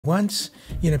Once,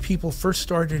 people first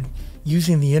started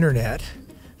using the internet,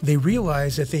 they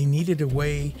realized that they needed a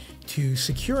way to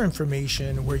secure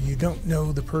information where you don't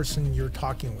know the person you're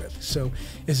talking with. So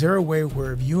is there a way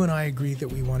where if you and I agree that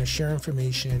we want to share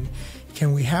information,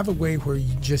 can we have a way where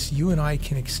you and I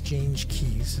can exchange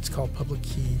keys? It's called public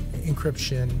key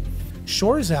encryption.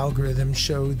 Shor's algorithm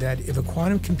showed that if a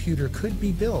quantum computer could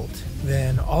be built,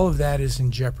 then all of that is in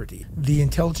jeopardy. The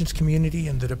intelligence community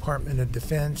and the Department of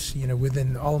Defense,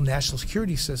 within all national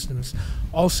security systems,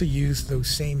 also use those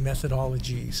same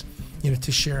methodologies,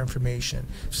 to share information.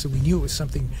 So we knew it was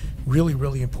something really,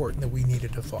 really important that we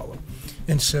needed to follow.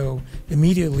 And so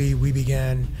immediately we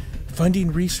began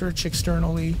funding research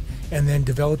externally and then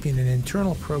developing an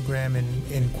internal program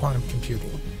in quantum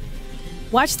computing.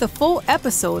 Watch the full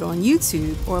episode on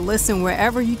YouTube or listen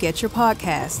wherever you get your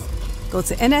podcasts. Go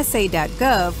to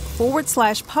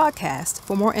nsa.gov/podcast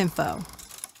for more info.